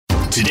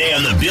Today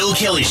on The Bill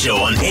Kelly Show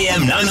on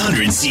AM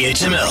 900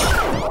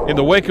 CHML. In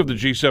the wake of the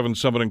G7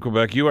 summit in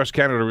Quebec,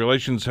 U.S.-Canada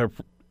relations have,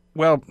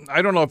 well,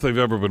 I don't know if they've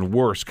ever been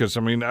worse, because,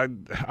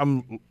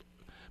 I'm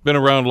been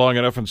around long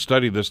enough and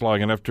studied this long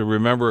enough to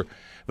remember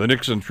the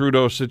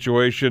Nixon-Trudeau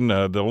situation,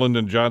 the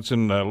Lyndon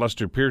Johnson,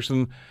 Lester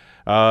Pearson.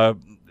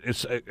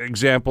 It's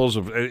examples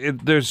of it.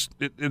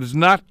 It has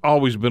not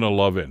always been a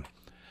love-in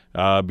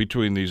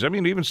between these.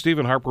 Even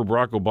Stephen Harper,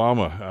 Barack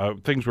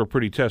Obama, things were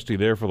pretty testy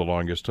there for the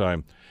longest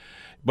time.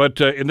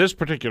 But in this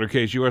particular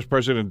case, U.S.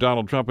 President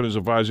Donald Trump and his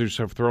advisors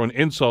have thrown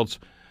insults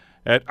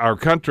at our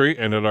country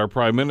and at our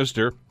prime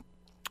minister,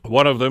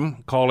 one of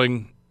them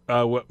calling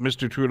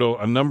Mr. Trudeau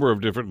a number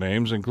of different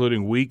names,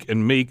 including weak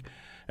and meek,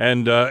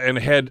 and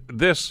had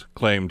this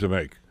claim to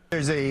make.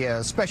 There's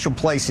a special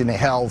place in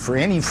hell for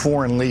any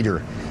foreign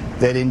leader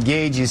that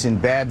engages in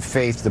bad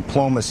faith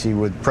diplomacy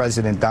with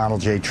President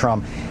Donald J.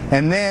 Trump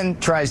and then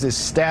tries to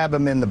stab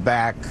him in the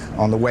back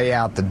on the way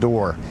out the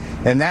door.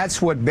 And that's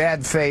what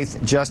bad faith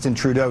Justin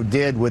Trudeau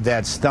did with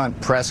that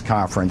stunt press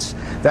conference.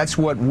 That's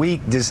what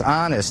weak,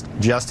 dishonest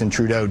Justin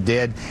Trudeau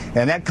did.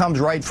 And that comes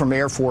right from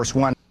Air Force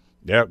One.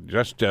 Yeah,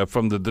 just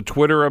from the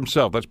Twitter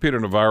himself. That's Peter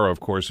Navarro,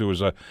 of course, who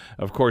was,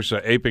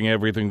 aping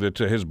everything that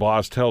his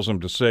boss tells him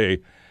to say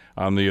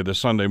on the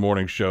Sunday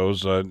morning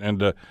shows.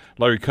 And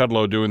Larry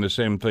Kudlow doing the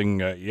same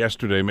thing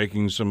yesterday,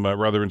 making some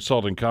rather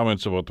insulting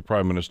comments about the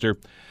Prime Minister.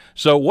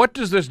 So what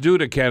does this do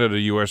to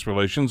Canada-U.S.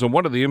 relations, and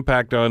what are the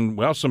impact on,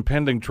 some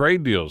pending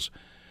trade deals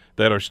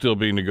that are still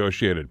being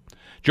negotiated?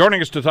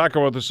 Joining us to talk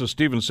about this is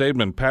Stephen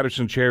Saidman,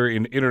 Patterson Chair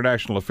in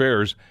International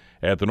Affairs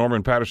at the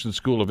Norman Patterson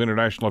School of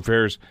International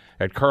Affairs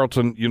at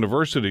Carleton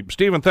University.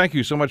 Stephen, thank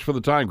you so much for the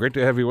time. Great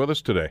to have you with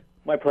us today.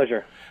 My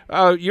pleasure.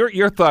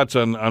 Your thoughts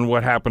on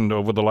what happened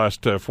over the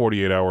last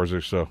 48 hours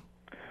or so?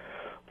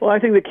 Well, I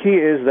think the key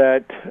is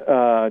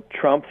that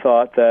Trump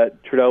thought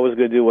that Trudeau was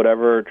going to do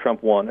whatever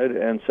Trump wanted,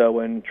 and so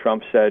when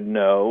Trump said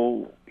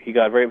no, he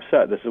got very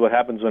upset. This is what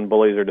happens when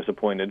bullies are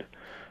disappointed.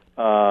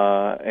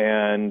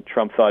 And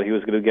Trump thought he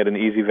was going to get an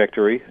easy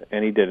victory,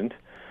 and he didn't.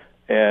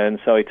 And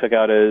so he took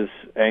out his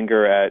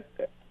anger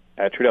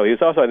at Trudeau. He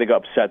was also, I think,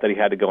 upset that he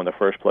had to go in the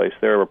first place.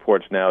 There are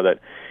reports now that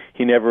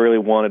he never really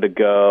wanted to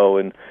go,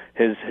 and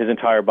his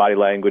entire body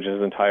language,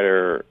 his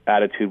entire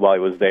attitude while he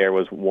was there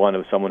was one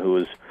of someone who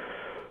was,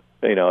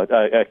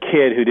 a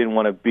kid who didn't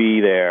want to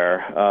be there.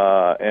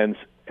 And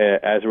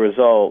as a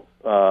result,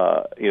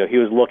 he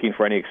was looking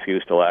for any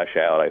excuse to lash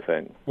out, I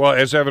think. Well,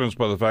 as evidenced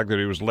by the fact that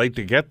he was late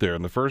to get there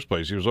in the first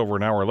place. He was over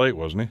an hour late,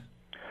 wasn't he?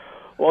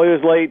 Well, he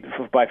was late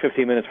by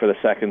 15 minutes for the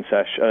second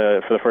for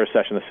the first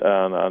session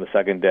on the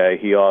second day.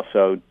 He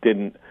also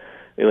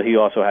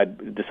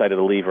had decided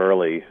to leave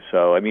early.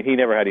 So, he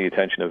never had any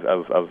intention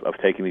of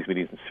taking these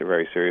meetings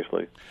very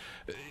seriously.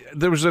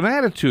 There was an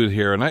attitude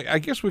here, and I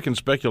guess we can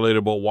speculate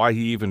about why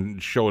he even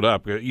showed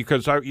up.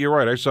 Because you're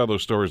right, I saw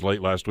those stories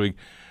late last week.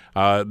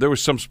 There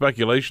was some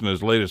speculation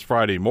as late as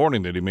Friday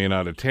morning that he may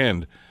not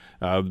attend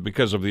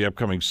because of the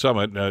upcoming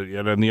summit.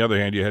 And on the other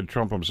hand, you had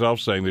Trump himself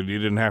saying that he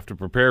didn't have to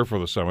prepare for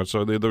the summit.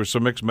 So there were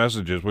some mixed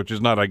messages, which is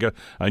not, I guess,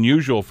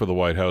 unusual for the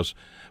White House.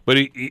 But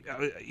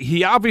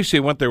he obviously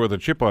went there with a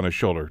chip on his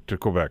shoulder to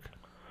Quebec.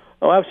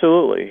 Oh,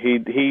 absolutely.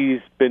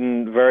 He's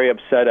been very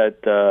upset at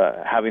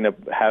having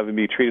to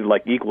be treated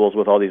like equals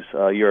with all these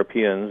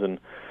Europeans, and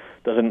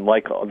doesn't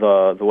like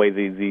the way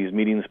these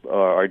meetings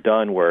are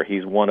done, where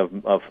he's one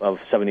of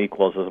seven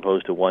equals as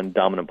opposed to one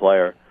dominant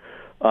player.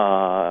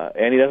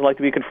 And he doesn't like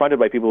to be confronted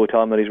by people who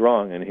tell him that he's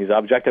wrong, and he's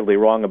objectively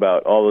wrong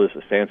about all of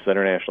this stance of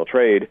international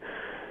trade.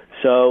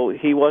 So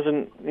he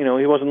wasn't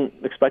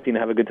expecting to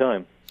have a good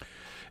time.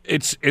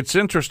 It's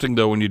interesting,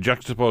 though, when you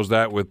juxtapose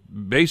that with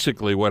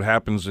basically what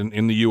happens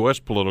in the U.S.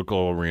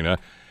 political arena,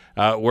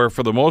 where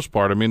for the most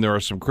part, there are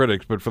some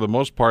critics, but for the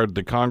most part,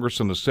 the Congress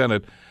and the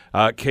Senate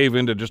cave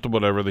into just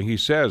about everything he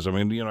says.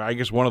 I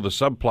guess one of the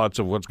subplots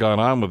of what's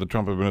gone on with the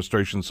Trump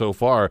administration so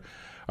far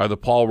are the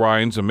Paul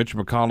Ryans and Mitch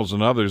McConnells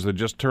and others that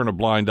just turn a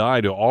blind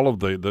eye to all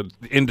of the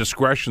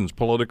indiscretions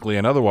politically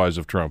and otherwise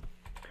of Trump.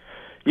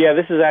 Yeah,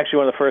 this is actually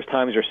one of the first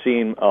times you're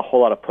seeing a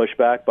whole lot of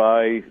pushback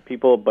by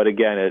people, but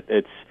again,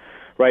 it's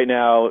right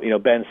now,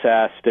 Ben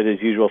Sasse did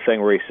his usual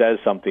thing where he says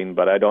something,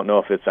 but I don't know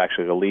if it's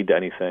actually going to lead to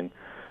anything.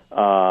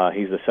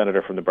 He's the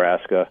senator from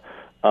Nebraska.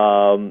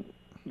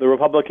 The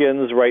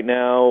Republicans right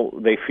now,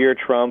 they fear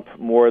Trump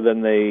more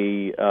than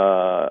they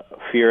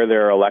fear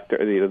their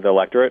the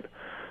electorate.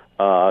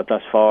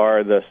 Thus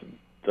far, the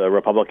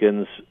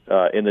Republicans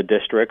in the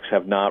districts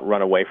have not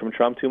run away from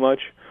Trump too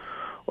much,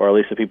 or at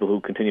least the people who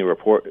continue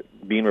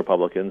being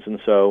Republicans. And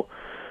so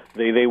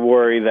they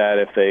worry that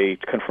if they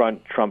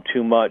confront Trump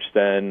too much,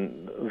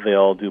 then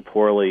they'll do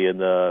poorly in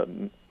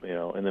the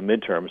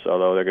midterms,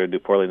 although they're going to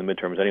do poorly in the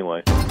midterms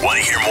anyway. Want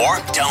to hear more?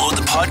 Download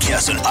the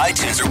podcast on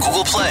iTunes or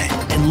Google Play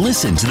and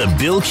listen to The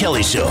Bill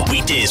Kelly Show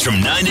weekdays from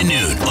 9 to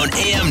noon on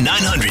AM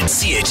 900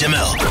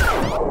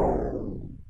 CHML.